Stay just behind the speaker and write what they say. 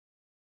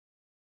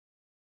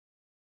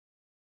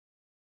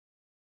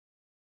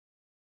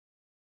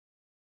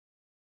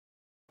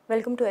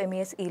Welcome to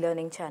MES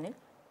e-learning channel.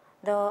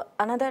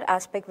 Another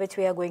aspect which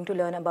we are going to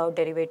learn about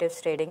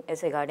derivatives trading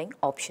is regarding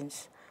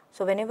options.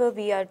 So whenever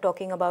we are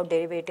talking about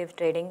derivative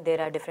trading,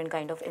 there are different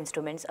kind of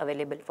instruments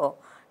available for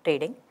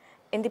trading.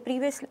 In the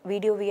previous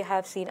video, we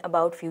have seen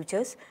about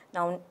futures.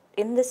 Now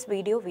in this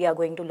video, we are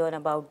going to learn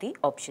about the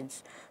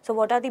options. So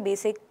what are the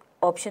basic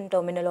option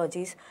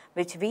terminologies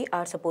which we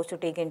are supposed to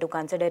take into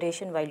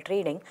consideration while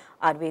trading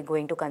are we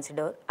going to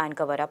consider and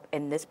cover up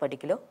in this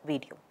particular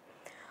video.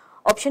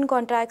 Option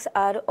contracts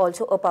are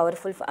also a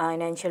powerful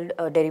financial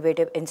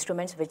derivative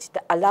instruments which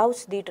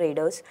allows the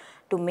traders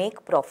to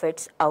make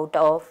profits out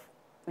of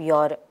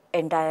your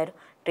entire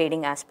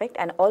trading aspect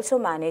and also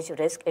manage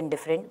risk in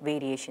different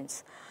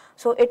variations.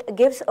 So it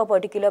gives a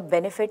particular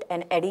benefit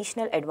and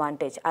additional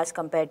advantage as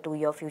compared to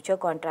your future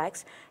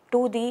contracts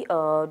to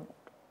the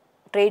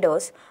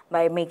traders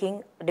by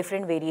making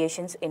different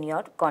variations in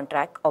your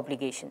contract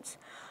obligations.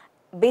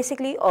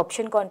 Basically,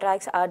 option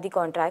contracts are the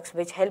contracts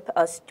which help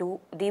us to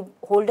the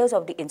holders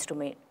of the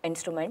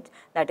instrument,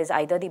 that is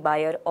either the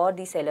buyer or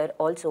the seller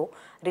also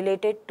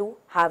related to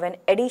have an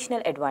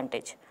additional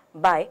advantage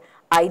by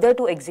either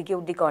to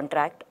execute the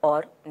contract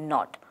or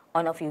not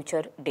on a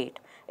future date.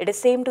 It is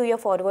same to your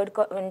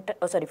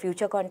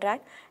future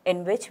contract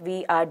in which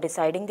we are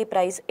deciding the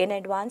price in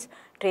advance,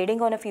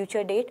 trading on a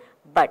future date,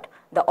 but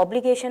the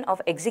obligation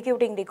of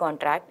executing the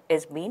contract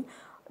is being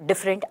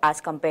different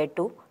as compared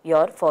to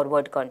your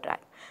forward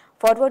contract.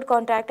 Forward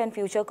contract and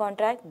future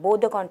contract,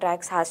 both the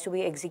contracts has to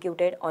be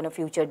executed on a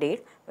future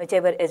date,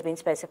 whichever is been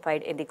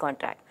specified in the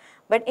contract.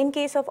 But in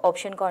case of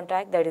option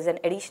contract, there is an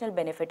additional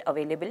benefit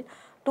available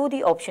to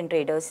the option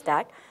traders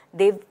that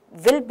they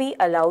will be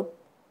allowed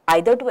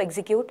either to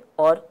execute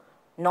or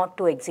not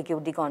to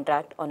execute the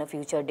contract on a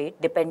future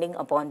date depending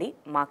upon the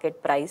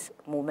market price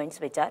movements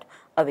which are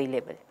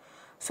available.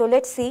 So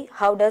let's see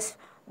how does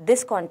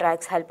this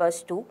contracts help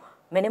us to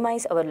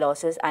minimize our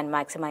losses and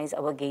maximize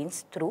our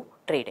gains through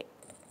trading.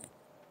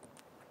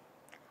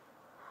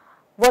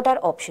 What are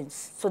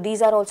options? So these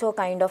are also a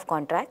kind of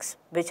contracts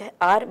which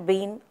are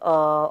being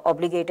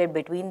obligated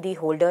between the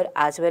holder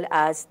as well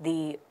as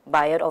the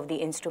buyer of the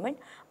instrument,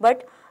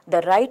 but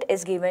the right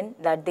is given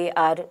that they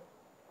are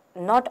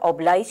not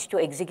obliged to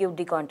execute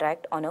the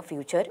contract on a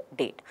future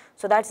date.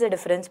 So that's the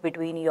difference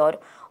between your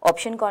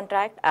option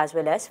contract as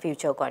well as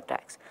future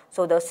contracts.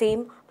 So the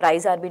same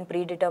price are being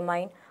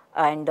predetermined,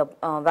 and the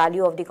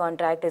value of the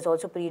contract is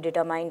also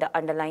predetermined, the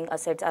underlying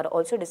assets are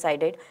also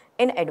decided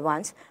in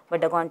advance, but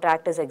the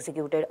contract is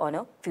executed on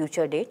a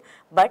future date,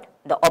 but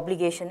the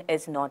obligation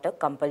is not a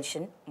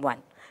compulsion one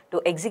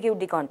to execute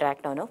the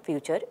contract on a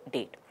future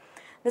date.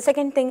 The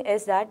second thing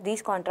is that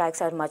these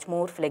contracts are much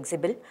more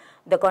flexible.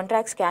 The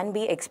contracts can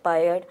be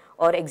expired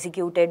or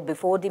executed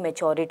before the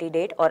maturity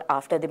date or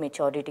after the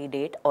maturity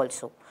date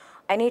also.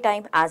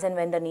 Anytime as and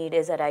when the need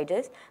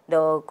arises,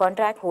 the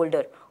contract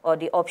holder or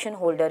the option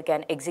holder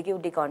can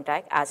execute the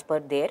contract as per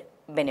their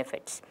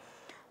benefits.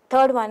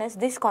 Third one is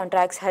these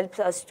contracts helps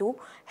us to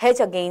hedge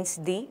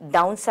against the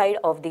downside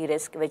of the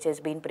risk which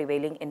has been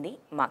prevailing in the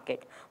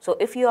market. So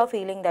if you are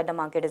feeling that the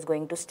market is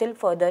going to still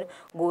further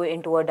go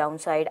into a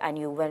downside and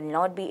you will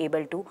not be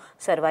able to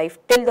survive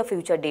till the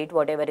future date,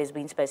 whatever is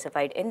being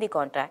specified in the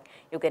contract,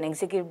 you can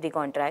execute the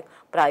contract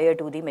prior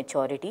to the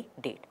maturity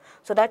date.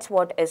 So that's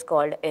what is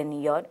called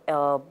in your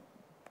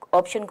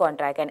option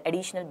contract an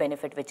additional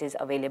benefit which is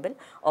available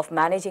of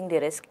managing the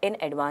risk in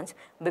advance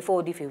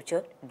before the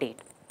future date.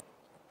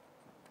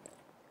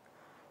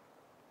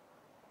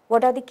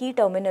 What are the key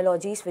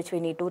terminologies which we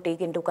need to take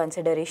into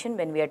consideration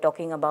when we are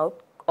talking about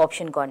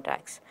option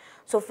contracts?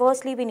 So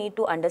firstly, we need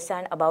to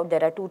understand about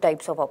there are two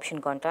types of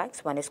option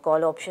contracts. One is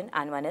call option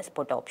and one is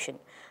put option.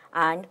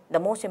 And the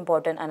most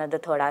important, another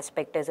third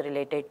aspect is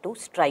related to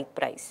strike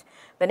price.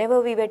 Whenever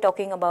we were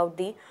talking about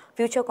the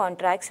future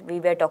contracts, we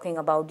were talking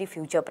about the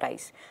future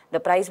price, the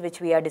price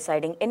which we are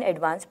deciding in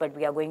advance, but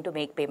we are going to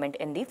make payment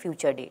in the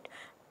future date.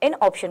 In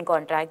option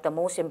contract, the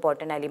most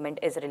important element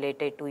is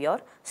related to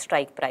your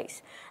strike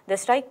price. The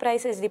strike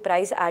price is the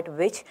price at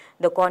which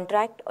the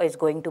contract is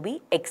going to be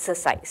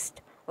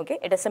exercised. Okay,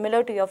 it is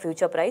similar to your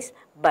future price,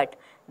 but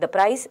the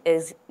price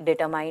is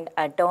determined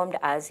and termed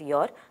as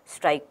your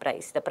strike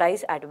price, the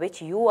price at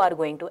which you are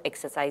going to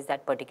exercise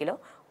that particular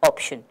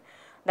option.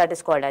 That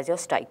is called as your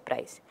strike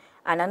price.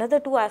 And another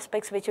two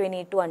aspects which we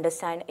need to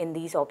understand in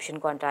these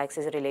option contracts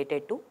is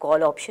related to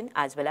call option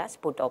as well as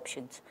put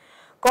options.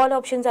 Call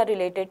options are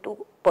related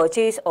to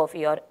purchase of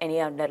your any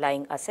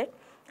underlying asset,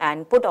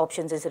 and put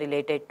options is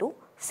related to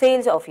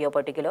sales of your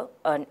particular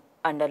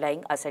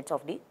underlying assets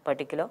of the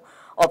particular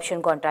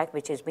option contract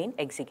which is being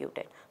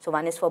executed. So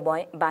one is for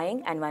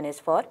buying and one is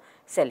for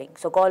selling.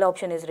 So call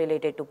option is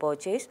related to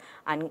purchase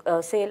and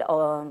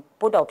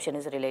put option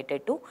is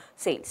related to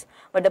sales.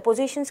 But the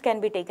positions can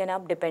be taken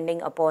up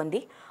depending upon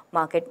the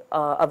market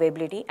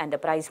availability and the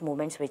price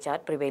movements which are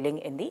prevailing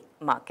in the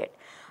market.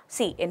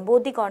 See, in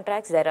both the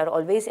contracts there are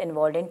always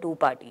involved in two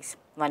parties.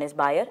 One is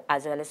buyer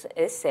as well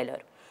as seller.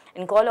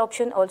 In call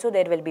option also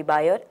there will be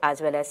buyer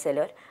as well as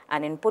seller,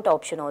 and in put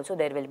option also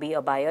there will be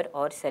a buyer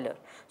or seller.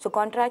 So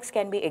contracts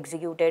can be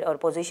executed or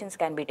positions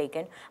can be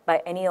taken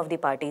by any of the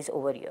parties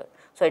over here.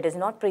 So it is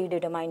not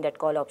predetermined that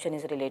call option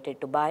is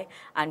related to buy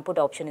and put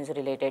option is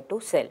related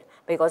to sell,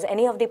 because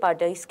any of the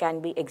parties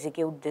can be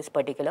execute this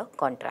particular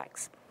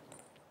contracts.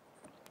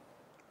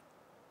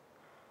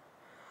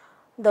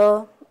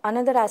 The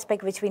another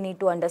aspect which we need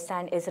to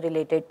understand is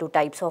related to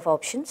types of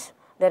options.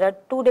 There are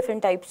two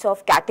different types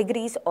of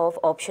categories of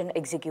option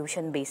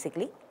execution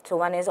basically. So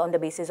one is on the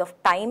basis of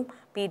time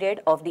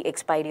period of the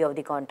expiry of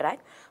the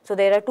contract. So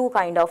there are two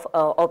kind of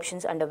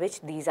options under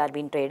which these are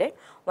being traded.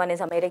 One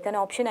is American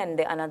option and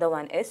the another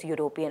one is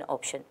European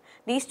option.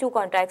 These two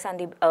contracts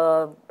and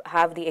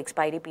have the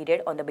expiry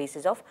period on the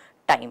basis of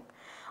time.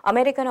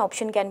 American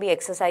option can be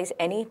exercised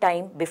any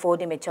time before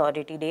the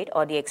maturity date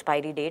or the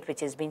expiry date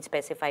which has been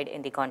specified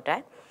in the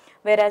contract,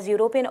 whereas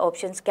European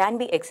options can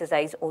be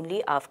exercised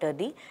only after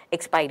the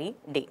expiry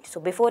date. So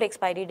before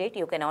expiry date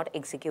you cannot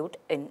execute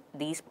in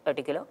these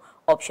particular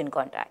option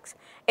contracts.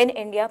 In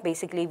India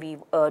basically we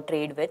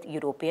trade with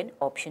European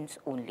options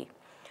only.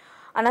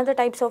 Another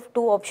types of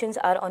two options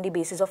are on the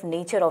basis of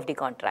nature of the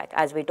contract.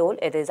 As we told,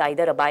 it is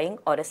either a buying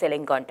or a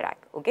selling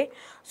contract. Okay,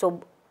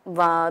 so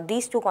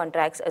these two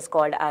contracts is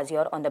called as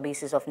your on the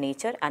basis of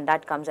nature, and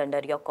that comes under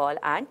your call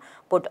and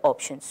put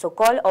options. So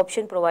call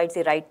option provides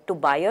the right to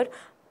buyer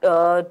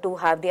to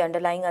have the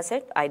underlying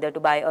asset either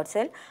to buy or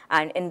sell,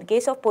 and in the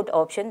case of put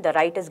option the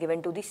right is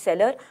given to the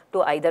seller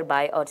to either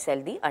buy or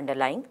sell the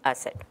underlying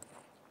asset.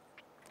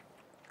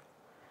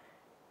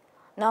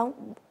 Now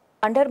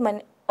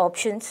under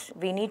options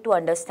we need to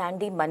understand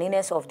the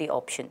moneyness of the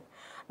option.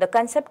 The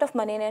concept of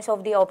moneyness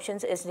of the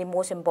options is the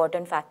most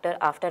important factor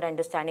after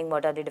understanding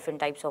what are the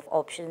different types of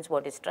options,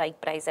 what is strike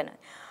price and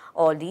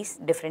all these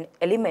different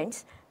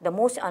elements. The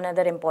most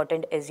another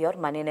important is your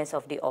moneyness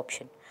of the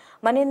option.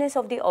 Moneyness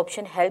of the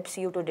option helps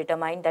you to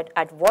determine that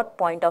at what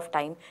point of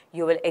time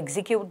you will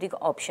execute the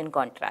option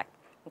contract.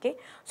 Okay,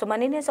 so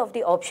moneyness of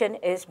the option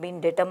is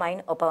being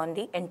determined upon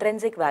the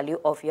intrinsic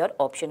value of your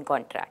option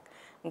contract.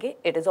 Okay,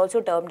 it is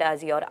also termed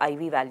as your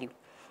IV value.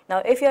 Now,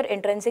 if your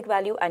intrinsic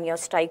value and your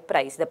strike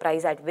price, the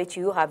price at which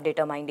you have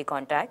determined the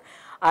contract,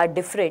 are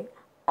different,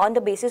 on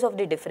the basis of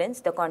the difference,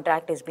 the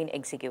contract is being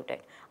executed.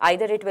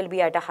 Either it will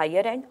be at a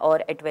higher end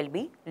or it will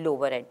be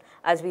lower end.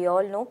 As we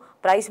all know,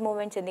 price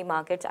movements in the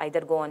markets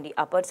either go on the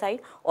upper side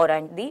or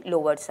on the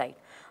lower side.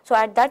 So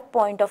at that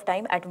point of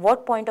time, at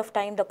what point of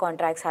time the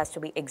contracts has to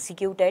be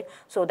executed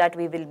so that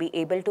we will be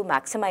able to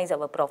maximize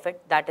our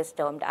profit, that is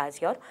termed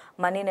as your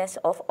moneyness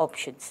of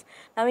options.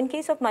 Now in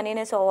case of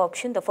moneyness of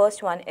option, the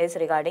first one is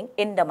regarding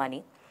in the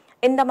money.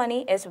 In the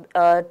money is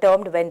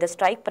termed when the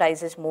strike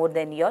price is more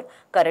than your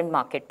current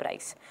market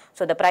price.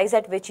 So the price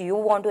at which you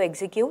want to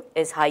execute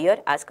is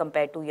higher as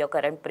compared to your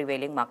current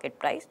prevailing market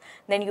price,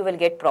 then you will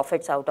get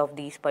profits out of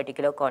these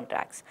particular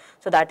contracts.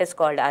 So that is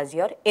called as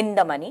your in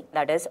the money,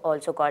 that is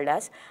also called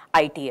as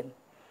ITM.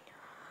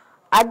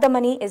 At the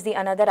money is the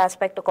another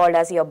aspect called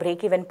as your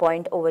break-even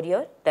point over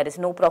here. There is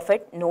no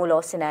profit, no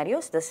loss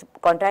scenarios. The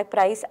contract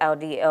price or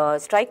the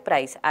strike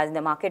price and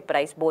the market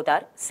price both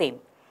are same.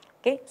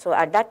 Okay, so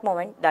at that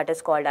moment that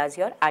is called as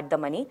your at the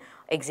money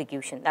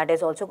execution, that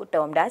is also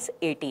termed as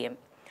ATM.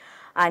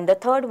 And the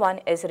third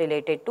one is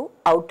related to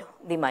out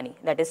the money,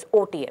 that is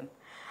OTM.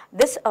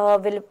 This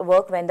will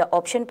work when the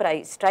option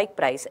price, strike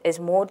price is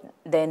more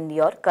than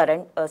your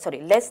current,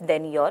 less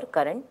than your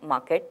current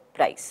market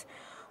price.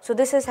 So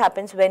this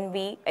happens when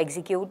we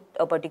execute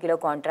a particular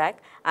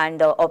contract and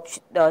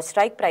the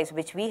strike price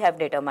which we have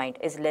determined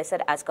is lesser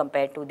as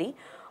compared to the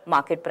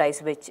market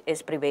price which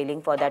is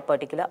prevailing for that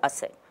particular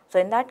asset. So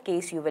in that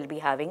case you will be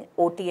having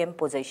OTM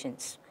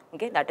positions.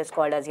 Okay, that is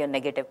called as your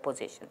negative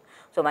position.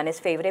 So one is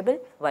favorable,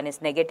 one is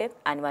negative,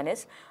 and one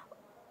is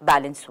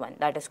balanced one,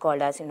 that is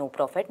called as no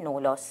profit, no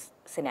loss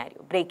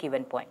scenario, break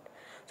even point.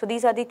 So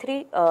these are the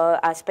three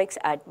aspects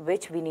at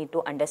which we need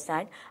to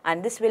understand,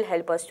 and this will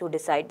help us to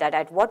decide that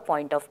at what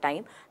point of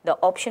time the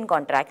option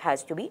contract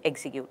has to be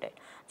executed.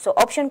 So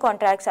option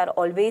contracts are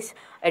always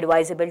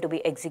advisable to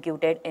be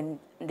executed in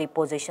the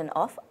position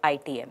of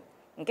ITM.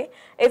 Okay,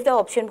 if the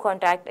option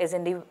contract is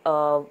in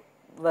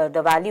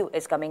the value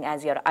is coming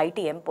as your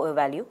ITM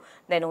value,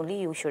 then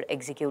only you should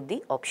execute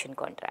the option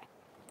contract.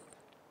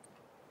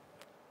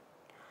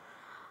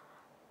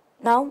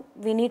 Now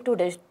we need to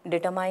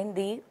determine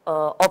the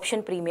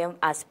option premium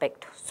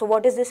aspect. So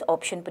what is this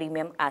option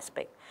premium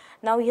aspect?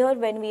 Now here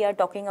when we are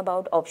talking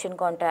about option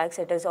contracts,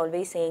 it is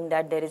always saying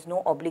that there is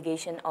no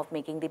obligation of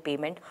making the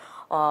payment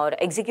or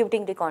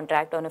executing the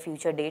contract on a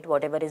future date,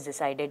 whatever is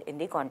decided in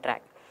the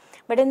contract.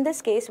 But in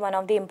this case, one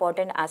of the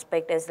important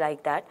aspect is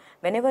like that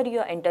whenever you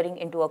are entering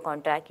into a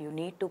contract, you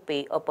need to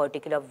pay a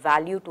particular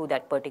value to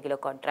that particular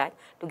contract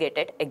to get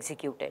it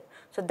executed.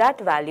 So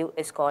that value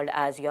is called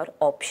as your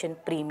option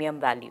premium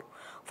value.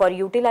 For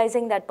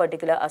utilizing that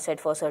particular asset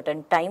for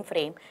certain time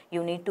frame,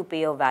 you need to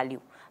pay a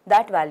value.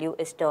 That value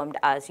is termed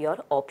as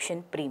your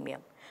option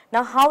premium.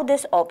 Now how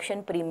this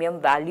option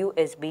premium value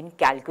is being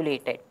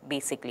calculated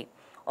basically?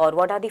 or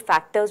what are the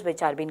factors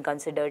which are being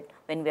considered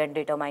when we are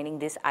determining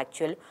this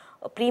actual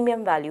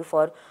premium value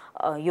for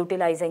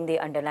utilizing the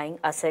underlying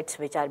assets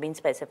which are being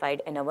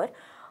specified in our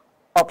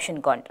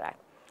option contract.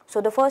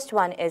 So the first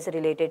one is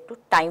related to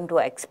time to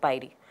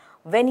expiry.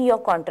 When your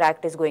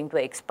contract is going to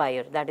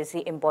expire, that is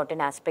the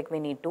important aspect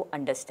we need to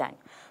understand.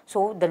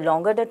 So the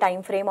longer the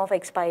time frame of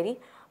expiry,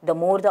 the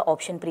more the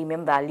option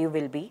premium value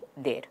will be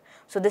there.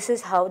 So this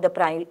is how the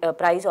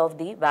price of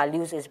the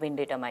values is being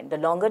determined. The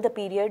longer the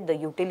period, the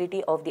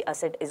utility of the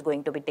asset is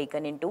going to be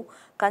taken into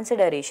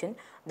consideration,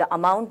 the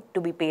amount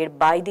to be paid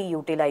by the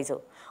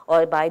utilizer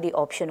or by the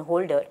option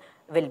holder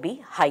will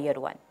be higher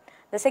one.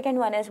 The second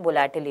one is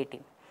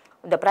volatility.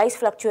 The price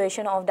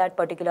fluctuation of that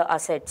particular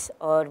assets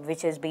or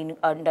which has been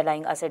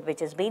underlying asset which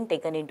has been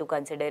taken into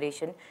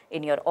consideration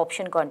in your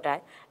option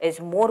contract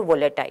is more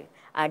volatile.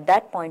 At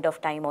that point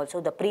of time also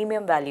the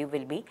premium value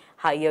will be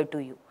higher to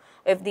you.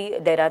 If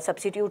there are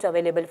substitutes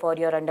available for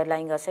your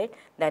underlying asset,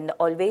 then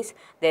always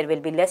there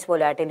will be less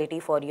volatility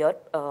for your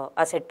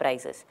asset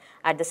prices.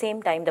 At the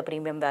same time, the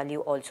premium value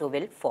also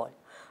will fall.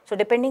 So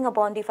depending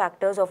upon the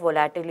factors of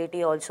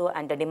volatility also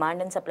and the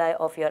demand and supply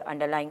of your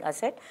underlying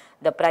asset,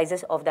 the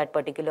prices of that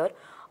particular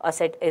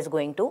asset is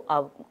going to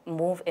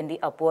move in the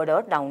upward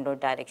or downward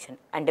direction.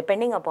 And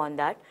depending upon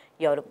that,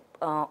 your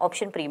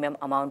option premium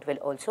amount will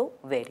also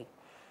vary.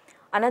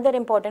 Another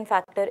important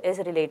factor is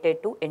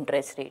related to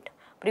interest rate.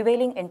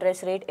 Prevailing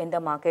interest rate in the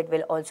market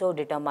will also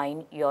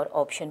determine your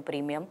option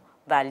premium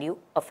value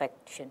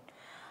affection.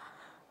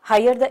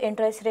 Higher the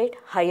interest rate,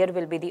 higher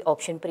will be the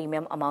option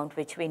premium amount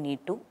which we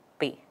need to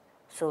pay.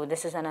 So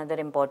this is another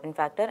important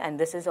factor, and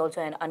this is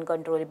also an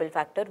uncontrollable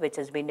factor which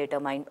has been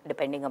determined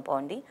depending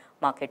upon the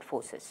market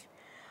forces.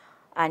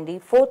 And the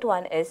fourth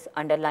one is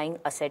underlying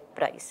asset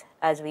price.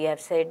 As we have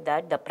said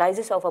that the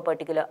prices of a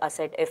particular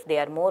asset, if they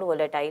are more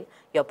volatile,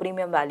 your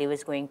premium value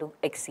is going to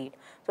exceed.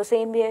 So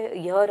same way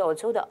here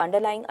also the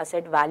underlying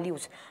asset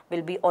values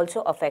will be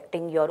also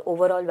affecting your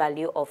overall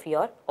value of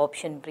your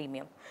option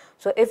premium.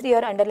 So if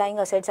your underlying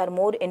assets are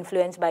more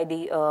influenced by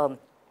the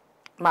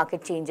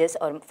market changes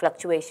or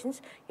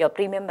fluctuations, your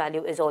premium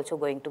value is also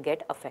going to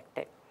get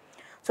affected.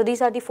 So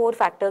these are the four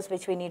factors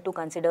which we need to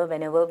consider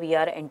whenever we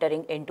are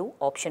entering into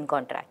option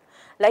contract.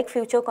 Like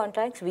future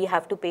contracts, we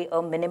have to pay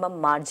a minimum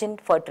margin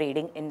for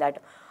trading in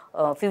that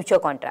future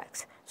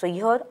contracts. So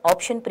here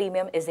option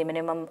premium is the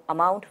minimum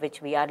amount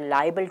which we are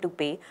liable to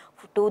pay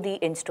to the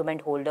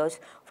instrument holders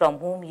from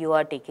whom you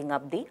are taking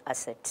up the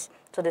assets.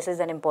 So this is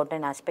an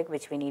important aspect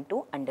which we need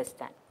to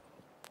understand.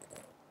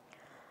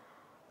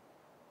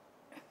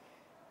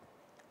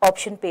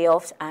 Option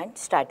payoffs and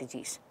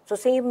strategies. So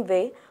same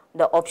way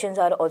the options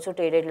are also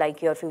traded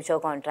like your future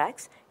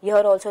contracts. Here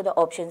also the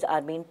options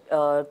are being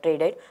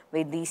traded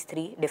with these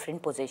three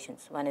different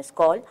positions. One is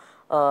call,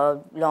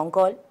 long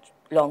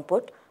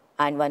put,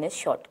 and one is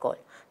short call.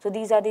 So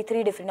these are the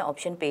three different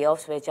option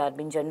payoffs which are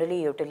being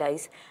generally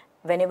utilized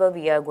whenever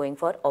we are going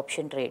for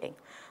option trading.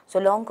 So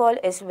long call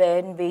is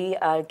when we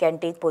can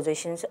take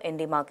positions in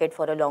the market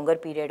for a longer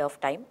period of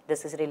time.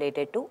 This is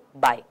related to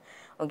buy.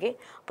 Okay,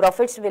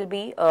 profits will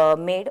be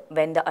made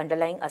when the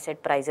underlying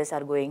asset prices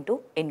are going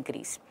to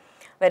increase.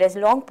 Whereas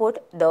long put,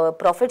 the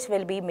profits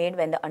will be made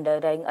when the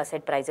underlying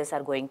asset prices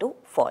are going to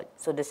fall.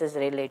 So this is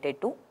related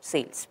to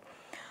sales.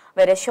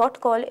 Whereas short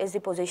call is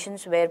the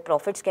positions where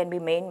profits can be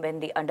made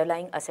when the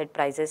underlying asset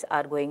prices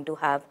are going to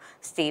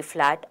stay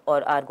flat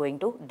or are going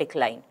to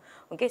decline.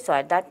 Okay, so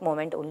at that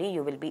moment only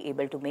you will be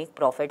able to make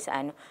profits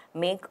and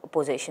make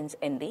positions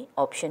in the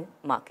option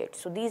market.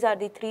 So these are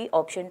the three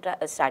option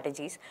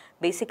strategies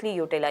basically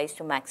utilized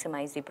to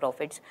maximize the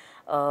profits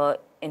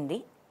in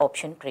the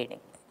option trading.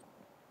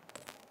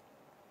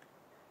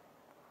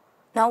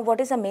 Now,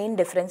 what is the main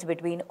difference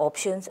between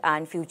options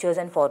and futures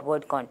and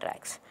forward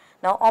contracts?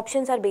 Now,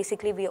 options are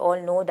basically, we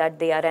all know that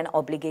they are an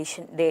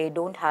obligation, they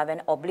don't have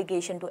an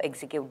obligation to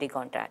execute the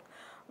contract.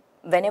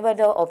 Whenever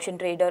the option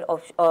trader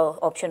or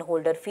option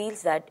holder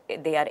feels that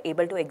they are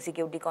able to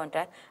execute the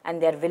contract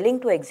and they are willing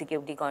to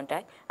execute the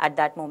contract, at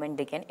that moment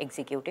they can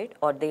execute it,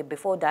 or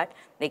before that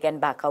they can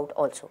back out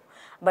also.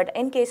 But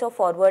in case of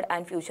forward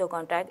and future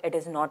contract, it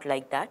is not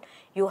like that.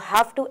 You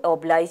have to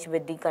oblige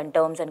with the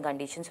terms and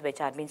conditions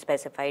which are being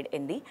specified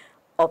in the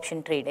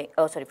option trading,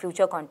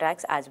 future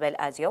contracts as well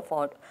as your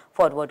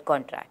forward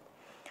contract.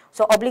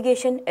 So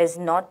obligation is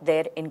not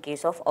there in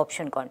case of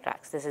option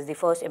contracts. This is the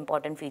first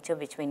important feature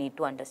which we need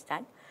to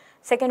understand.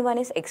 Second one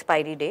is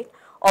expiry date.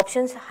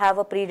 Options have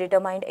a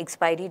predetermined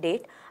expiry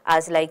date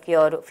as like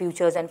your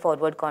futures and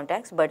forward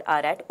contracts, but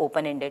are at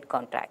open-ended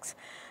contracts.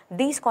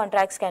 These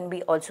contracts can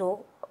be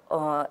also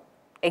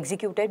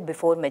executed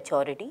before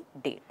maturity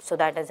date. So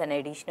that is an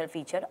additional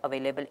feature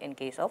available in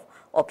case of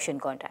option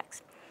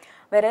contracts.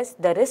 Whereas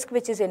the risk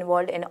which is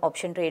involved in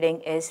option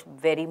trading is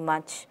very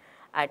much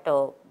at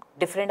a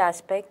different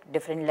aspect,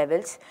 different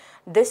levels.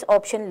 This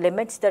option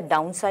limits the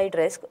downside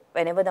risk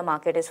whenever the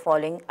market is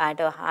falling at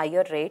a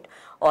higher rate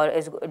or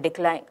is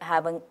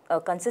having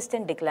a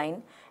consistent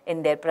decline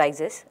in their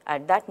prices.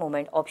 At that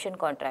moment, option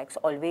contracts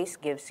always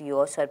gives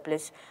you a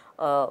surplus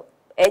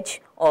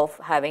edge of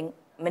having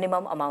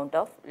minimum amount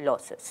of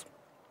losses.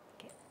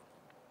 Okay.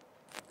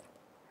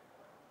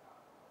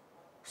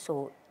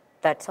 So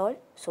that's all.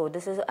 So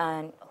this is,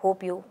 and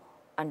hope you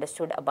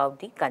understood about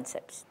the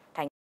concepts.